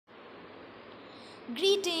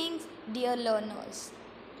Greetings, dear learners.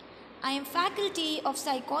 I am faculty of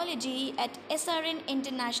psychology at SRN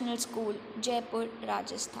International School, Jaipur,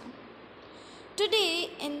 Rajasthan.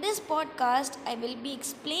 Today, in this podcast, I will be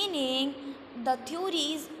explaining the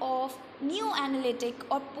theories of New Analytic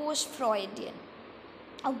or Post Freudian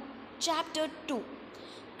of Chapter 2,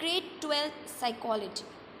 Grade XII Psychology.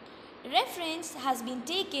 Reference has been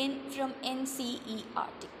taken from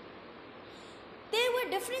NCERT. There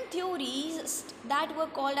were different theories that were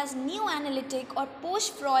called as neo-analytic or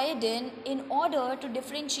post-Freudian in order to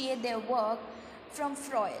differentiate their work from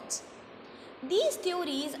Freud's. These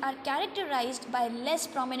theories are characterized by less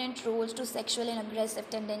prominent roles to sexual and aggressive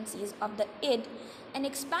tendencies of the id and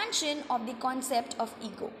expansion of the concept of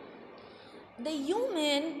ego. The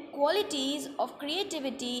human qualities of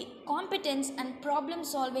creativity, competence, and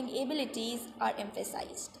problem-solving abilities are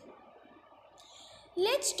emphasized.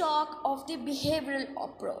 Let's talk of the behavioral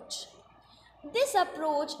approach. This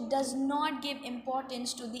approach does not give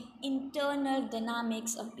importance to the internal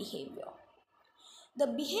dynamics of behavior. The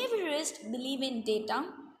behaviorists believe in data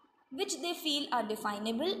which they feel are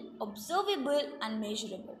definable, observable, and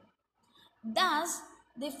measurable. Thus,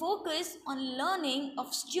 they focus on learning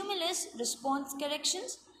of stimulus response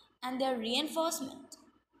corrections and their reinforcement.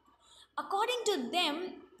 According to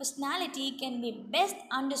them, personality can be best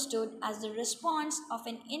understood as the response of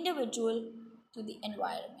an individual to the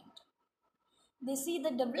environment. They see the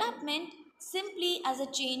development simply as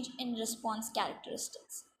a change in response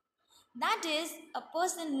characteristics. That is, a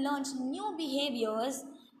person learns new behaviors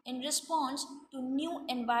in response to new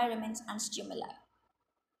environments and stimuli.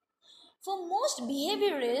 For most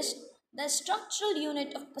behaviorists, the structural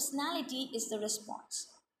unit of personality is the response.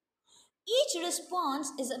 Each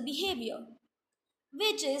response is a behavior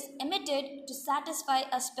which is emitted to satisfy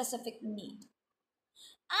a specific need.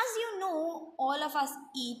 As you know, all of us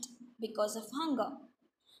eat because of hunger,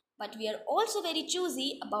 but we are also very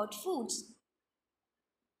choosy about foods.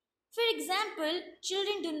 For example,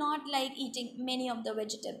 children do not like eating many of the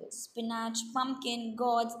vegetables, spinach, pumpkin,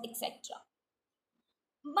 gourds, etc.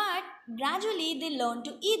 But gradually they learn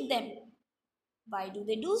to eat them. Why do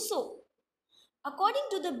they do so? According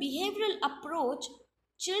to the behavioral approach,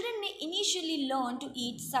 children may initially learn to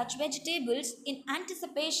eat such vegetables in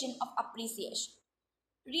anticipation of appreciation,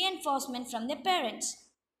 reinforcement from their parents.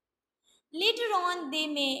 Later on, they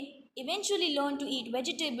may eventually learn to eat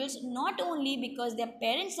vegetables not only because their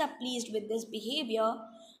parents are pleased with this behavior,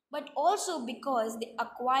 but also because they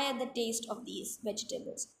acquire the taste of these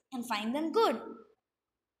vegetables and find them good.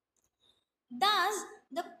 Thus,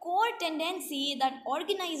 the core tendency that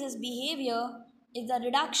organizes behavior is the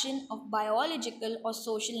reduction of biological or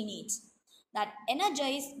social needs that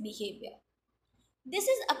energize behavior. This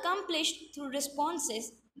is accomplished through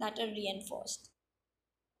responses that are reinforced.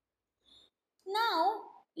 Now,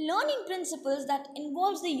 learning principles that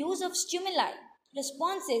involves the use of stimuli,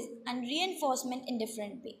 responses, and reinforcement in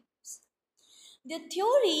different ways. The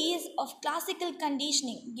theories of classical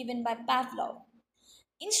conditioning given by Pavlov,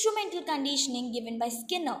 instrumental conditioning given by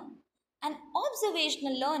Skinner, and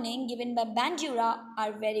observational learning given by Bandura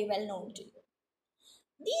are very well known to you.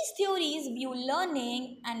 These theories view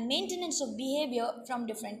learning and maintenance of behavior from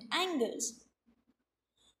different angles.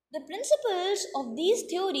 The principles of these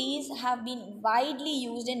theories have been widely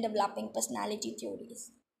used in developing personality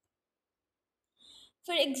theories.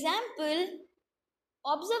 For example,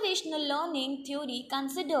 observational learning theory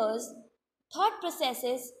considers thought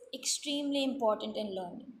processes extremely important in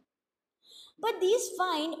learning. But these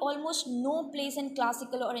find almost no place in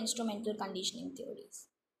classical or instrumental conditioning theories.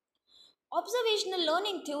 Observational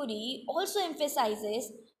learning theory also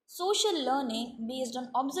emphasizes social learning based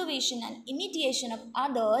on observation and imitation of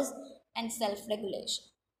others and self regulation,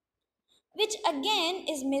 which again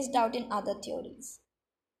is missed out in other theories.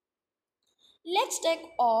 Let's take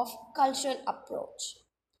off cultural approach.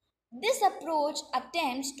 This approach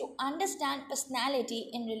attempts to understand personality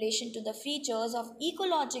in relation to the features of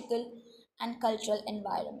ecological and cultural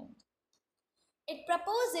environment. It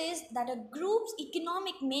proposes that a group's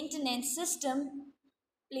economic maintenance system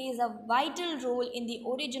plays a vital role in the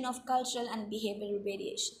origin of cultural and behavioral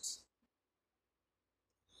variations.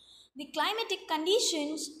 The climatic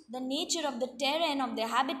conditions, the nature of the terrain of their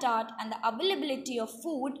habitat, and the availability of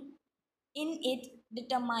food in it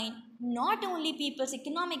determine not only people's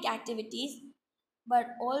economic activities but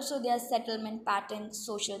also their settlement patterns,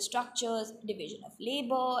 social structures, division of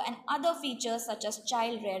labor, and other features such as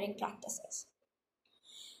child rearing practices.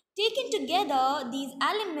 Taken together, these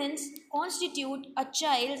elements constitute a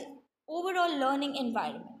child's overall learning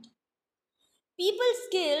environment. People's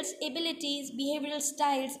skills, abilities, behavioral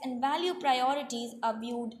styles, and value priorities are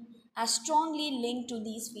viewed are strongly linked to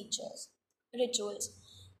these features. Rituals,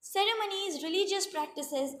 ceremonies, religious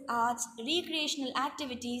practices, arts, recreational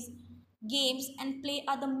activities, games, and play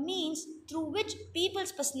are the means through which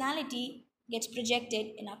people's personality gets projected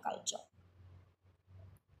in our culture.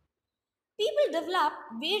 People develop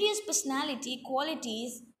various personality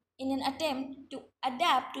qualities in an attempt to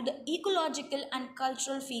adapt to the ecological and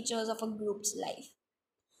cultural features of a group's life.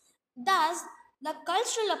 Thus, the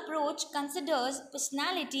cultural approach considers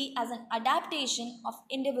personality as an adaptation of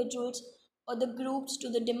individuals or the groups to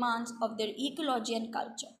the demands of their ecology and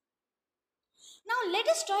culture. Now, let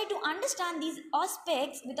us try to understand these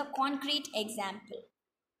aspects with a concrete example.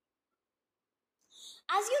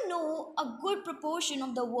 As you know, a good proportion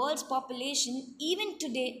of the world's population even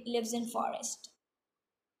today lives in forest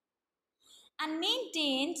and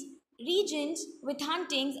maintains regions with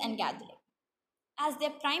huntings and gathering as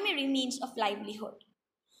their primary means of livelihood.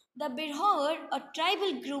 The Birhor, a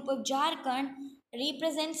tribal group of Jharkhand,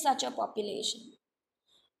 represents such a population.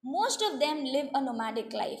 Most of them live a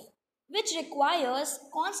nomadic life, which requires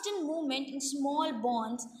constant movement in small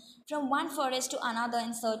bonds from one forest to another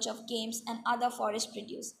in search of games and other forest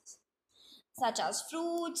produces, such as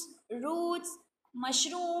fruits, roots,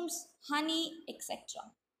 mushrooms, honey, etc.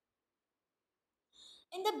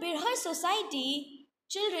 In the Birhar society,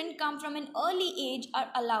 children come from an early age are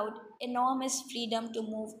allowed enormous freedom to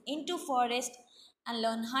move into forest and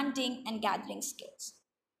learn hunting and gathering skills.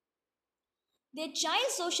 Their child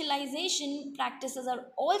socialization practices are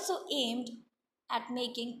also aimed at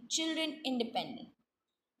making children independent,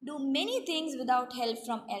 do many things without help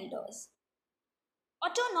from elders.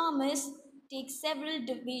 Autonomous take several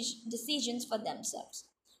decisions for themselves.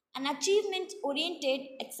 And achievement oriented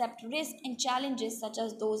accept risk and challenges such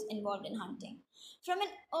as those involved in hunting from an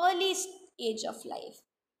early age of life.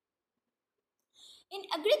 In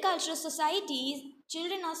agricultural societies,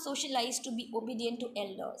 children are socialized to be obedient to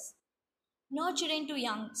elders, nurturing to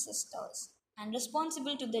young sisters, and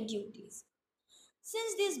responsible to their duties.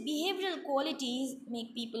 Since these behavioral qualities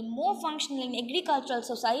make people more functional in agricultural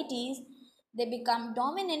societies, they become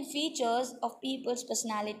dominant features of people's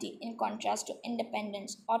personality in contrast to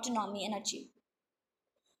independence, autonomy, and achievement,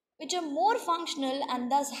 which are more functional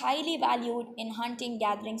and thus highly valued in hunting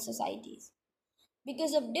gathering societies.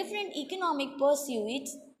 Because of different economic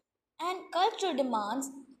pursuits and cultural demands,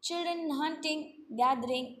 children in hunting,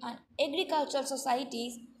 gathering, and agricultural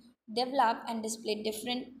societies develop and display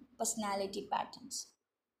different personality patterns.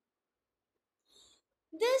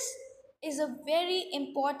 This is a very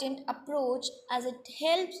important approach as it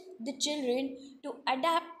helps the children to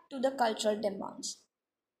adapt to the cultural demands.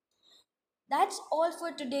 That's all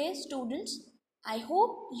for today, students. I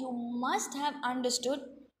hope you must have understood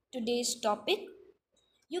today's topic.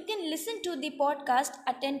 You can listen to the podcast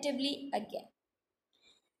attentively again.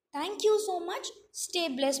 Thank you so much. Stay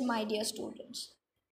blessed, my dear students.